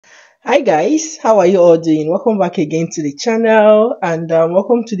Hi guys, how are you all doing? Welcome back again to the channel and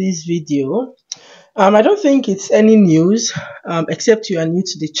welcome to this video. I don't think it's any news except you are new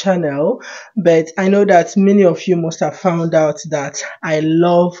to the channel, but I know that many of you must have found out that I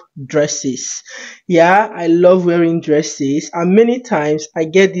love dresses. Yeah, I love wearing dresses, and many times I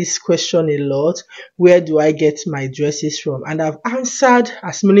get this question a lot: where do I get my dresses from? And I've answered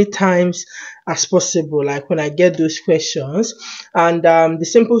as many times as possible, like when I get those questions. And the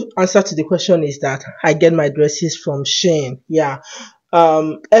simple answer to the question is that I get my dresses from SHEIN. Yeah,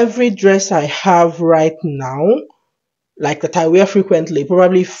 every dress I have right now, like that I wear frequently,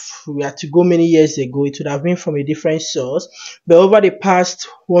 probably if we had to go many years ago, it would have been from a different source. But over the past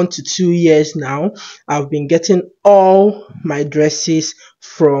 1 to 2 years now, I've been getting all my dresses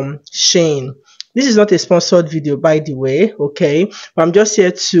from SHEIN. This is not a sponsored video, by the way, okay? But I'm just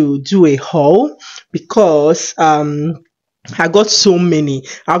here to do a haul because I got so many.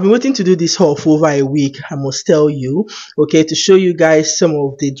 I've been waiting to do this haul for over a week, I must tell you, okay, to show you guys some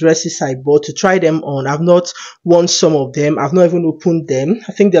of the dresses I bought, to try them on. I've not worn some of them. I've not even opened them.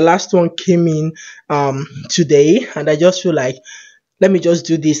 I think the last one came in today, and I just feel like let me just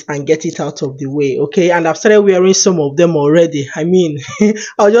do this and get it out of the way, okay? And I've started wearing some of them already. I mean,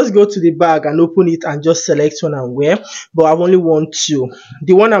 I'll just go to the bag and open it and just select one and wear, but I've only worn two.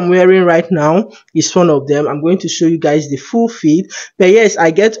 The one I'm wearing right now is one of them. I'm going to show you guys the full fit. But yes,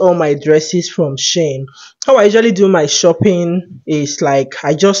 I get all my dresses from SHEIN. How I usually do my shopping is like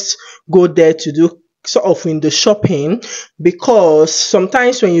I just go there to do sort of window shopping, because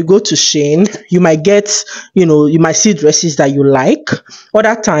sometimes when you go to SHEIN, you might get, you might see dresses that you like.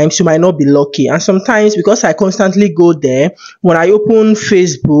 Other times you might not be lucky. And sometimes, because I constantly go there, when I open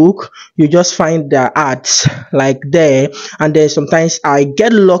Facebook, you just find the ads like there. And then sometimes I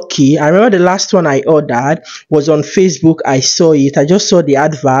get lucky. I remember the last one I ordered was on Facebook. I saw it. I just saw the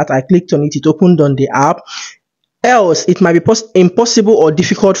advert. I clicked on it. It opened on the app. Else, it might be impossible or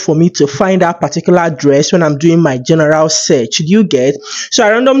difficult for me to find that particular dress when I'm doing my general search. Do you get? So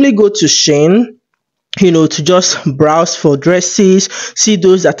I randomly go to SHEIN, to just browse for dresses, see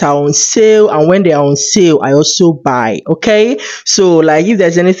those that are on sale, and when they are on sale, I also buy. Okay, so like if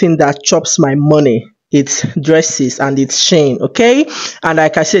there's anything that chops my money, it's dresses and it's SHEIN. Okay, and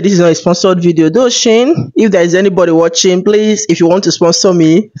like I said, this is not a sponsored video though. SHEIN, if there's anybody watching, please, if you want to sponsor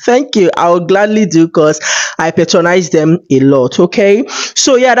me, thank you, I will gladly do, because I patronize them a lot. Okay,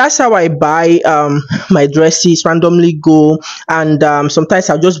 so yeah, that's how I buy my dresses. Randomly go, and sometimes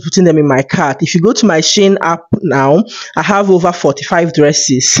I'll just put them in my cart. If you go to my SHEIN app now, I have over 45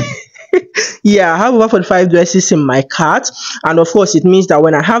 dresses. Yeah, I have over 45 dresses in my cart, and of course it means that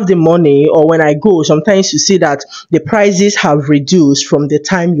when I have the money or when I go, sometimes you see that the prices have reduced from the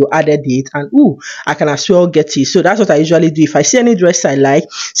time you added it, and I can as well get it. So that's what I usually do. If I see any dress I like,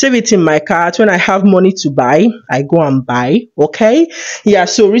 save it in my cart. When I have money to buy, I go and buy. Okay, yeah,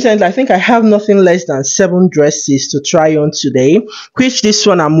 so recently I think I have nothing less than 7 dresses to try on today, which this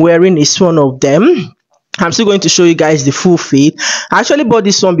one I'm wearing is one of them. I'm still going to show you guys the full fit. I actually bought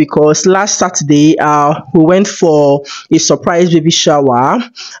this one because last Saturday we went for a surprise baby shower,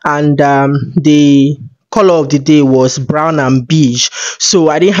 and the color of the day was brown and beige, so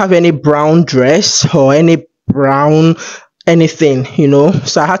I didn't have any brown dress or any brown anything,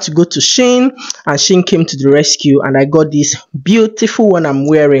 so I had to go to SHEIN, and SHEIN came to the rescue, and I got this beautiful one I'm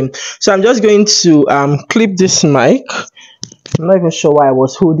wearing. So I'm just going to clip this mic. I'm not even sure why I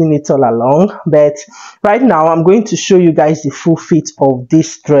was holding it all along, but right now I'm going to show you guys the full fit of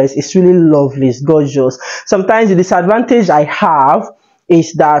this dress. It's really lovely, it's gorgeous. Sometimes the disadvantage I have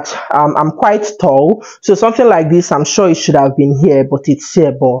is that I'm quite tall, so something like this, I'm sure it should have been here, but it's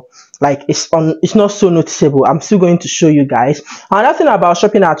here, but like it's not so noticeable. I'm still going to show you guys. Another thing about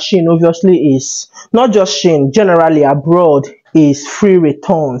shopping at SHEIN, obviously, is not just SHEIN, generally abroad, is free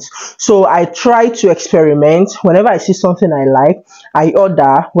returns. So I try to experiment. Whenever I see something I like, I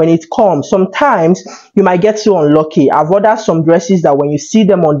order. When it comes, sometimes you might get so unlucky. I've ordered some dresses that when you see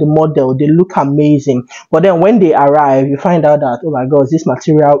them on the model, they look amazing, but then when they arrive, you find out that, oh my god, this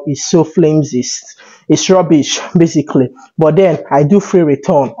material is so flimsy, it's rubbish basically. But then I do free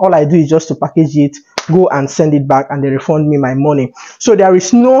return. All I do is just to package it, go and send it back, and they refund me my money. So there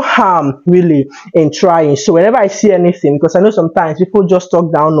is no harm really in trying. So whenever I see anything, because I know sometimes people just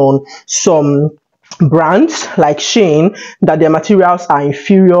talk down on some brands like SHEIN that their materials are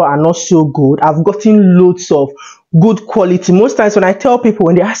inferior and not so good, I've gotten loads of good quality. Most times when I tell people,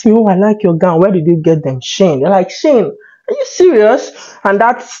 when they ask me, oh, I like your gown, where did you get them? SHEIN. They're like, SHEIN, are you serious? And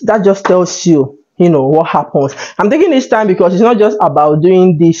that just tells you, what happens. I'm taking this time because it's not just about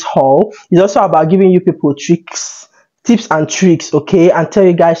doing this haul, it's also about giving you people tricks tips and tricks, okay, and tell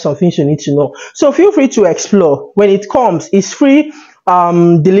you guys some things you need to know. So feel free to explore. When it comes, it's free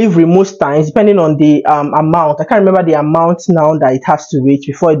delivery most times, depending on the amount. I can't remember the amount now that it has to reach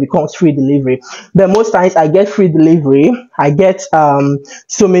before it becomes free delivery, but most times I get free delivery. I get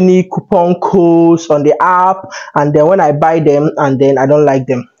so many coupon codes on the app, and then when I buy them and then I don't like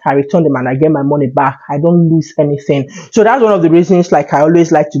them, I return them and I get my money back. I don't lose anything. So that's one of the reasons, like, I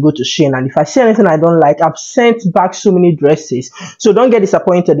always like to go to SHEIN, and if I see anything I don't like, I've sent back so many dresses. So don't get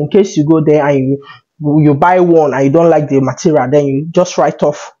disappointed in case you go there and you buy one and you don't like the material, then you just write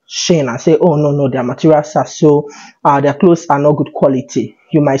off SHEIN and say, oh no, their materials are so their clothes are not good quality.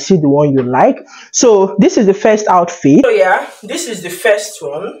 You might see the one you like. So this is the first outfit. So yeah, this is the first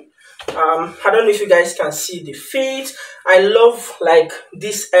one. I don't know if you guys can see the fit. I love like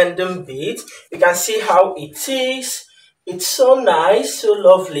this ending bit. You can see how it is. It's so nice, so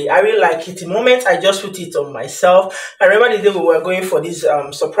lovely. I really like it. The moment I just put it on myself, I remember the day we were going for this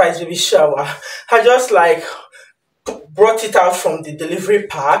surprise baby shower, I just like brought it out from the delivery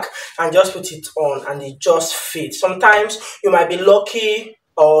pack and just put it on, and it just fits. Sometimes you might be lucky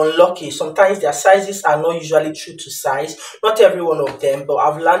or unlucky. Sometimes their sizes are not usually true to size, not every one of them, but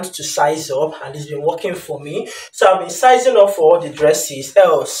I've learned to size up and it's been working for me. So I've been sizing up for all the dresses,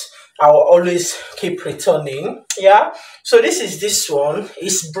 else I'll always keep returning. Yeah, so this one.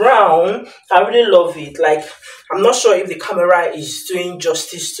 It's brown. I really love it. Like, I'm not sure if the camera is doing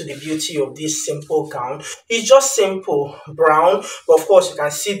justice to the beauty of this simple gown. It's just simple brown, but of course you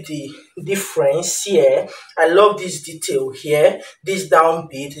can see the difference here. I love this detail here, this down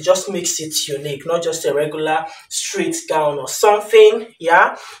bit. It just makes it unique, not just a regular straight gown or something.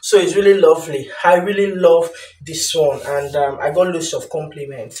 Yeah, so it's really lovely. I really love this one, and I got loads of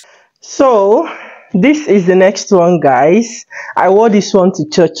compliments. So this is the next one, guys. I wore this one to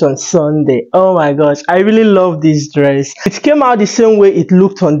church on Sunday. Oh my gosh, I really love this dress. It came out the same way it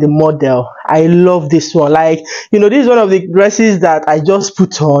looked on the model. I love this one. Like, you know, this is one of the dresses that I just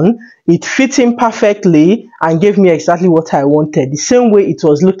put on. It fit in perfectly and gave me exactly what I wanted. The same way it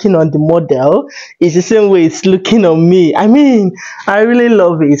was looking on the model is the same way it's looking on me. I mean, I really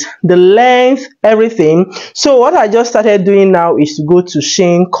love it. The length, everything. So what I just started doing now is to go to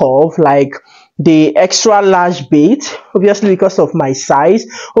SHEIN Curve, like the extra large bit, obviously because of my size.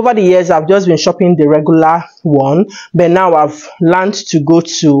 Over the years I've just been shopping the regular one, but now I've learned to go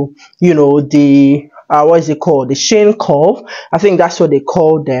to, you know, the what is it called, the SHEIN Curve. I think that's what they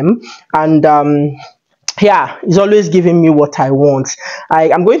call them. And yeah, it's always giving me what I want.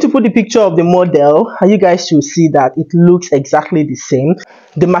 I'm going to put the picture of the model and you guys should see that it looks exactly the same.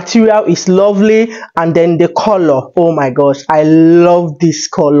 The material is lovely, and then the color, oh my gosh, I love this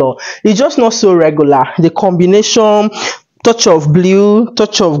color. It's just not so regular. The combination, touch of blue,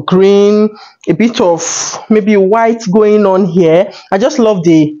 touch of green, a bit of maybe white going on here. I just love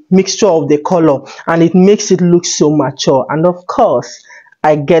the mixture of the color, and it makes it look so mature. And of course,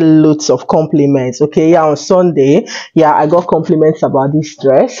 I get loads of compliments. Okay, yeah, on Sunday, yeah, I got compliments about this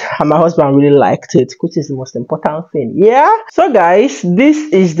dress, and my husband really liked it, which is the most important thing. Yeah, so guys, this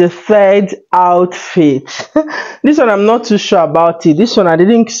is the third outfit. This one I'm not too sure about it. This one I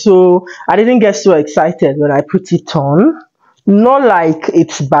didn't get so excited when I put it on. Not like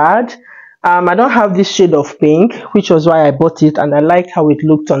it's bad. I don't have this shade of pink, which was why I bought it, and I liked how it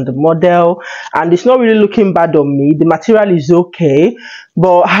looked on the model, and it's not really looking bad on me. The material is okay,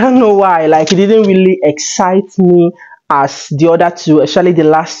 but I don't know why, like, it didn't really excite me as the other two, especially the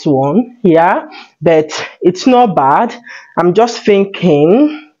last one. Yeah, but it's not bad. I'm just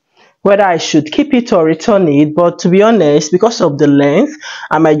thinking whether I should keep it or return it, but to be honest, because of the length,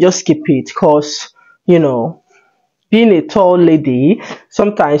 I might just keep it, because, you know, being a tall lady,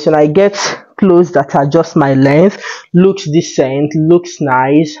 sometimes when I get clothes that are just my length, looks decent, looks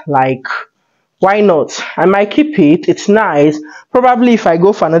nice, like, why not? I might keep it. It's nice. Probably if I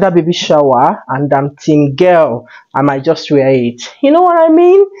go for another baby shower and I'm team girl, I might just wear it. You know what I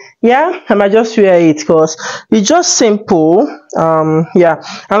mean? Yeah, I might just wear it because it's just simple. Yeah,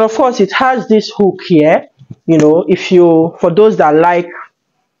 and of course it has this hook here. You know, for those that like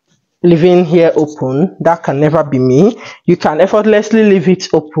leaving here open, that can never be me. You can effortlessly leave it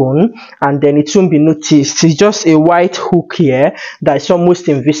open and then it won't be noticed. It's just a white hook here that is almost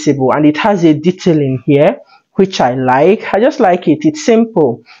invisible, and it has a detailing here which I like. I just like it. It's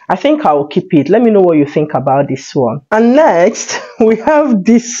simple. I think I'll keep it. Let me know what you think about this one. And next we have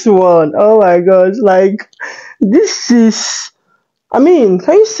this one. Oh my gosh, like, this is, I mean,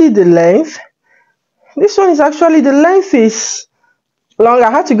 can you see the length? This one is actually, the length is long. I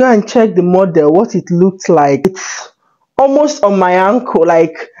had to go and check the model, what it looked like. It's almost on my ankle.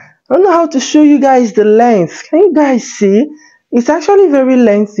 Like, I don't know how to show you guys the length. Can you guys see? It's actually very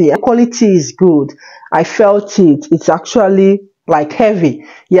lengthy. The quality is good. I felt it. It's actually like heavy.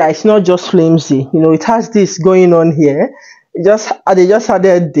 Yeah, it's not just flimsy. You know, it has this going on here. They just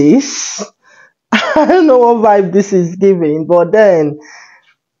added this. I don't know what vibe this is giving, but then,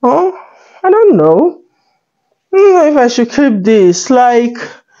 oh, I don't know. I don't know if I should keep this. Like,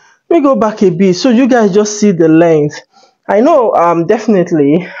 let me go back a bit so you guys just see the length. I know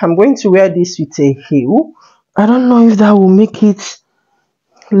definitely I'm going to wear this with a heel. I don't know if that will make it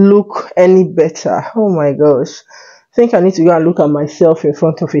look any better. Oh my gosh. I think I need to go and look at myself in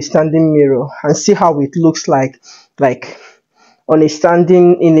front of a standing mirror and see how it looks like on a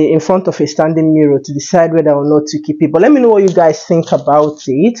standing in front of a standing mirror to decide whether or not to keep it. But let me know what you guys think about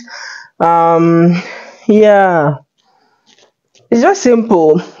it. Yeah, it's just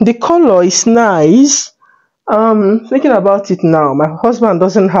simple. The color is nice. Thinking about it now, my husband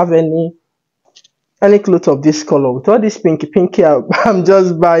doesn't have any cloth of this color. With all this pinky I'm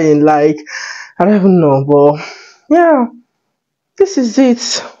just buying, like, I don't even know, but yeah, this is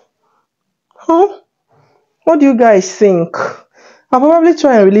it. Huh? What do you guys think? I'll probably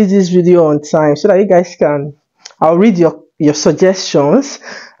try and release this video on time so that you guys can, I'll read your suggestions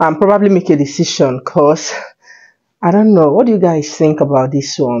and probably make a decision, because I don't know. What do you guys think about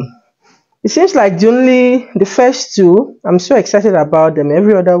this one? It seems like the first two, I'm so excited about them.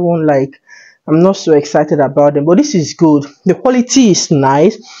 Every other one, like, I'm not so excited about them. But this is good. The quality is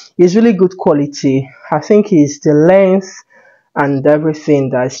nice. It's really good quality. I think it's the length and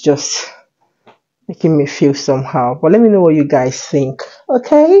everything that's just making me feel somehow. But let me know what you guys think.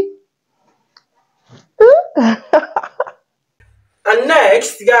 Okay? And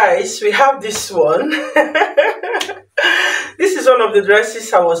next, guys, we have this one. This is one of the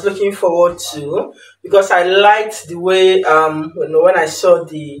dresses I was looking forward to because I liked the way when I saw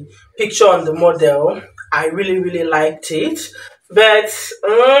the picture on the model, I really liked it. But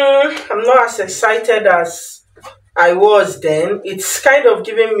I'm not as excited as I was then. It's kind of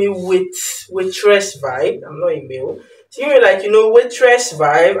giving me waitress vibe. I'm not a male. It's giving me, like, waitress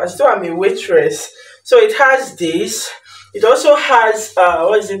vibe. As though I'm a waitress. So it has this. It also has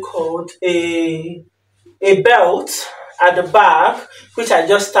what is it called? A belt at the back, which I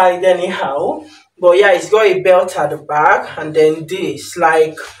just tied anyhow. But yeah, it's got a belt at the back, and then this.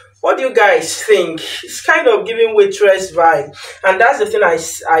 Like, what do you guys think? It's kind of giving waitress vibe, and that's the thing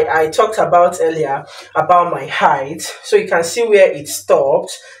I talked about earlier about my height. So you can see where it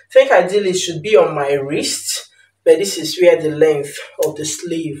stopped. I think ideally it should be on my wrist, but this is where the length of the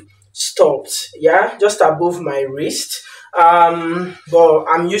sleeve stopped. Yeah, just above my wrist. But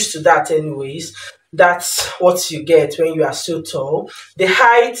I'm used to that anyways. That's what you get when you are so tall. The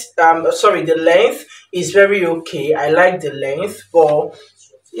height, sorry, the length is very okay. I like the length, but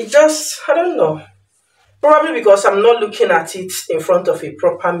it just, I don't know. Probably because I'm not looking at it in front of a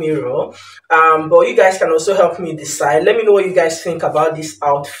proper mirror. But you guys can also help me decide. Let me know what you guys think about this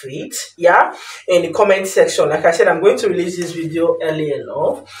outfit. Yeah, in the comment section. Like I said, I'm going to release this video early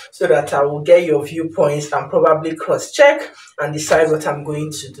enough so that I will get your viewpoints and probably cross-check and decide what I'm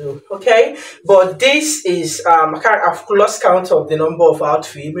going to do. Okay, but this is I've lost count of the number of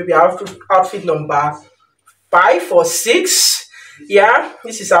outfits. Maybe outfit number 5 or 6. Yeah,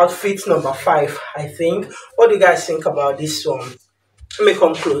 this is outfit number 5, I think. What do you guys think about this one? Let me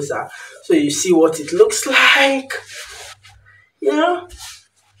come closer so you see what it looks like. Yeah,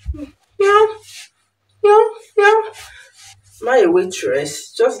 yeah, yeah, yeah. My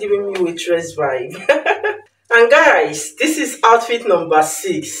waitress, just giving me waitress vibe. And guys, this is outfit number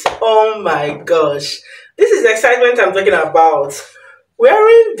 6. Oh my gosh, this is the excitement I'm talking about.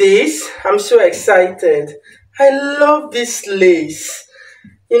 Wearing this, I'm so excited. I love this lace,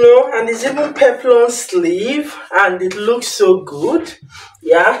 and it's even peplum sleeve, and it looks so good.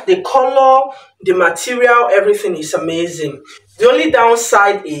 Yeah, the color, the material, everything is amazing. The only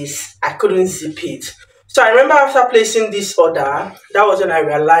downside is I couldn't zip it. So I remember after placing this order, that was when I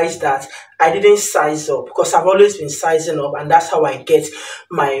realized that I didn't size up, because I've always been sizing up, and that's how I get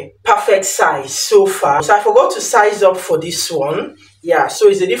my perfect size so far. So I forgot to size up for this one. Yeah, so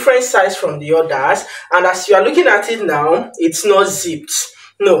it's a different size from the others, and as you are looking at it now, it's not zipped.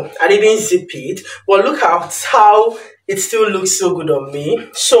 No, I didn't zip it, but look at how it still looks so good on me.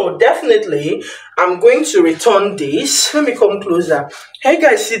 So definitely I'm going to return this. Let me come closer. Can you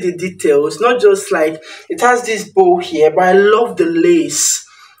guys see the details? Not just like it has this bow here, but I love the lace.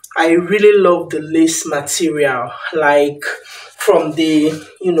 I really love the lace material, like from the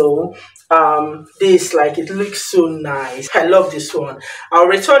this, like, it looks so nice. I love this one. I'll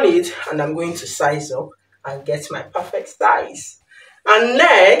return it, and I'm going to size up and get my perfect size. And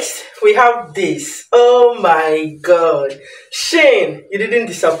next, we have this. Oh my god. SHEIN, you didn't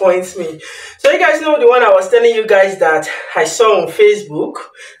disappoint me. So you guys know the one I was telling you guys that I saw on Facebook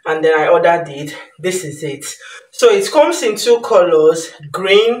and then I ordered it. This is it. So it comes in two colors,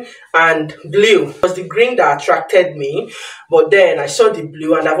 green and blue. It was the green that attracted me, but then I saw the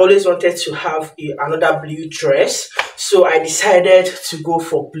blue and I've always wanted to have another blue dress. So I decided to go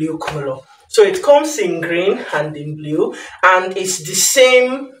for blue color. So it comes in green and in blue, and it's the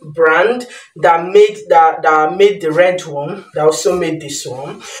same brand that made the red one, that also made this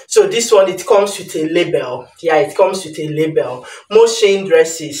one. So this one, it comes with a label. Yeah, it comes with a label. Most SHEIN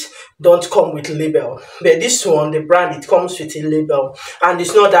dresses don't come with label, but this one, the brand, it comes with a label, and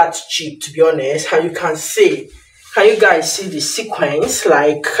it's not that cheap, to be honest. And you can see, can you guys see the sequence?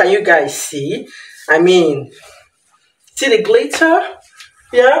 Like, can you guys see? I mean, see the glitter?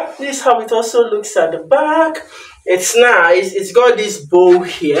 Yeah, this is how it also looks at the back. It's nice. It's got this bow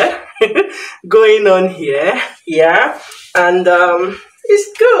here going on here. Yeah, and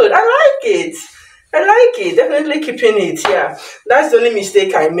it's good. I like it. I like it. Definitely keeping it. Yeah, that's the only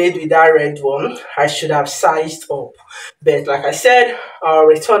mistake I made with that red one. I should have sized up, but like I said, I'll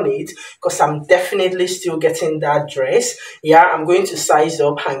return it because I'm definitely still getting that dress. Yeah, I'm going to size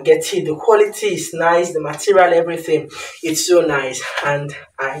up and get it. The quality is nice, the material, everything. It's so nice, and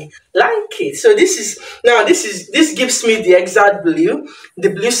I like it. So this gives me the exact blue, the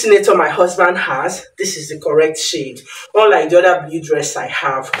blue senator my husband has. This is the correct shade, unlike the other blue dress I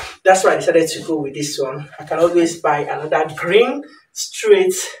have. That's why I decided to go with this one. I can always buy another green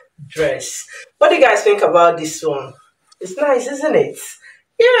straight dress. What do you guys think about this one? It's nice, isn't it?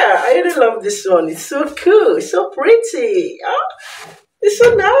 Yeah, I really love this one. It's so cool, it's so pretty. Oh, it's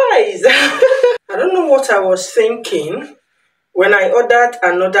so nice. I don't know what I was thinking when I ordered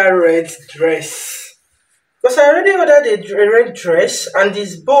another red dress. Because I already ordered a red dress and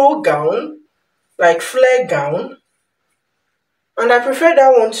this bow gown, like flare gown. And I prefer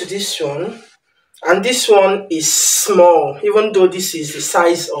that one to this one. And this one is small, even though this is the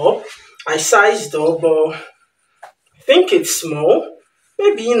size up. I sized up, but I think it's small.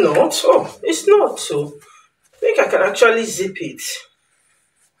 Maybe not. Oh, it's not. So I think I can actually zip it.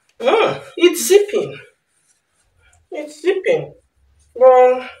 It's zipping. It's zipping.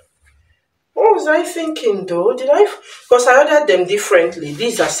 Well, what was I thinking though? Because I ordered them differently.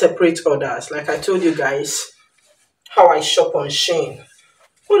 These are separate orders. Like I told you guys how I shop on SHEIN.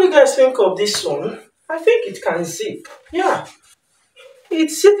 What do you guys think of this one? I think it can zip. Yeah,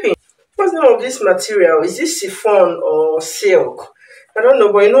 it's zipping. What's the name of this material? Is this chiffon or silk? I don't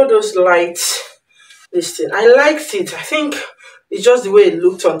know, but you know those light, this thing. I liked it. I think it's just the way it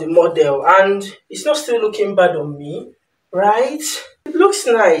looked on the model, and it's not still looking bad on me, right? It looks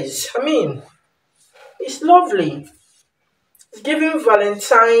nice. I mean, it's lovely. It's giving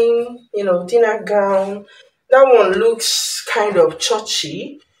Valentine, dinner gown. That one looks kind of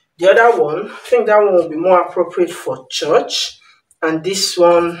churchy. The other one, I think that one will be more appropriate for church. And this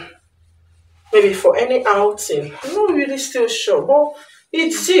one, maybe for any outing. I'm not really still sure, but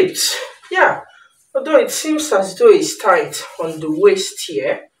it's zipped. Yeah. Although it seems as though it's tight on the waist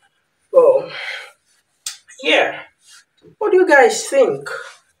here. But yeah. What do you guys think?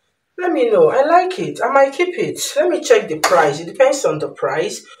 Let me know. I like it. I might keep it. Let me check the price. It depends on the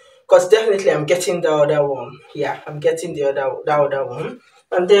price. Because definitely I'm getting the other one. Yeah, I'm getting the other one.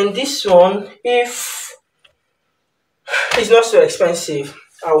 And then this one, if it's not so expensive,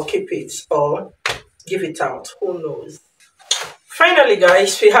 I'll keep it or give it out. Who knows? Finally,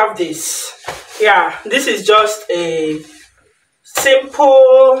 guys, we have this. Yeah, this is just a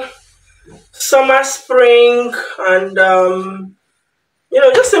simple summer, spring, and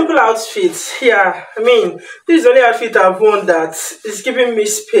just simple outfits. Yeah, I mean, this is the only outfit I've worn that is giving me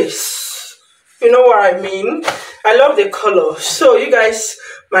space. You know what I mean? I love the color. So you guys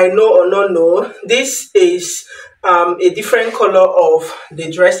might know or not know, this is a different color of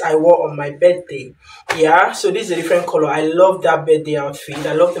the dress I wore on my birthday. Yeah, so this is a different color. I love that birthday outfit.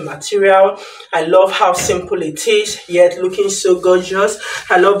 I love the material. I love how simple it is, yet looking so gorgeous.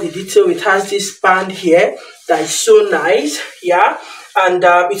 I love the detail. It has this band here that is so nice. Yeah, and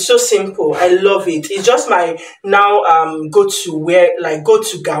it's so simple. I love it. It's just my now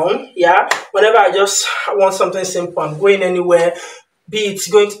go-to gown. Yeah, whenever I just want something simple, I'm going anywhere, be it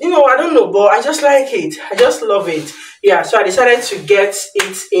going to, I don't know, but I just like it. I just love it. Yeah, so I decided to get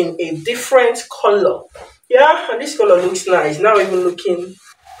it in a different color. Yeah, and this color looks nice. Now even looking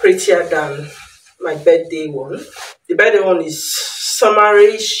prettier than my birthday one. The birthday one is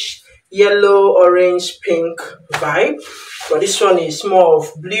summerish, yellow, orange, pink vibe. But this one is more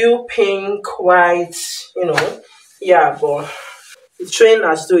of blue, pink, white, Yeah, but It's showing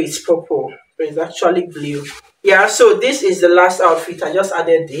as though it's purple, but it's actually blue. Yeah, so this is the last outfit. I just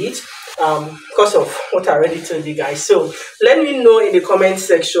added it because of what I already told you guys. So let me know in the comment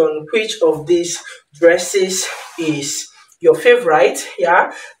section which of these dresses is your favorite.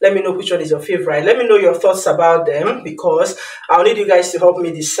 Yeah, let me know which one is your favorite. Let me know your thoughts about them, because I'll need you guys to help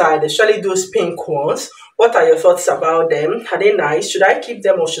me decide, especially those pink ones. What are your thoughts about them? Are they nice? Should I keep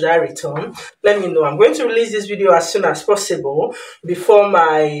them or should I return? Let me know. I'm going to release this video as soon as possible before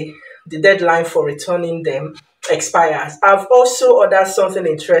the deadline for returning them expires. I've also ordered something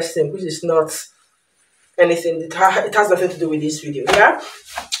interesting, which is not anything, it has nothing to do with this video. Yeah,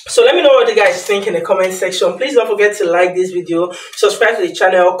 so let me know what you guys think in the comment section. Please don't forget to like this video, subscribe to the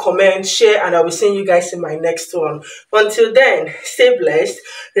channel, comment, share, and I'll be seeing you guys in my next one. Until then, stay blessed,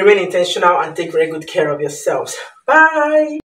 remain intentional, and take very good care of yourselves. Bye.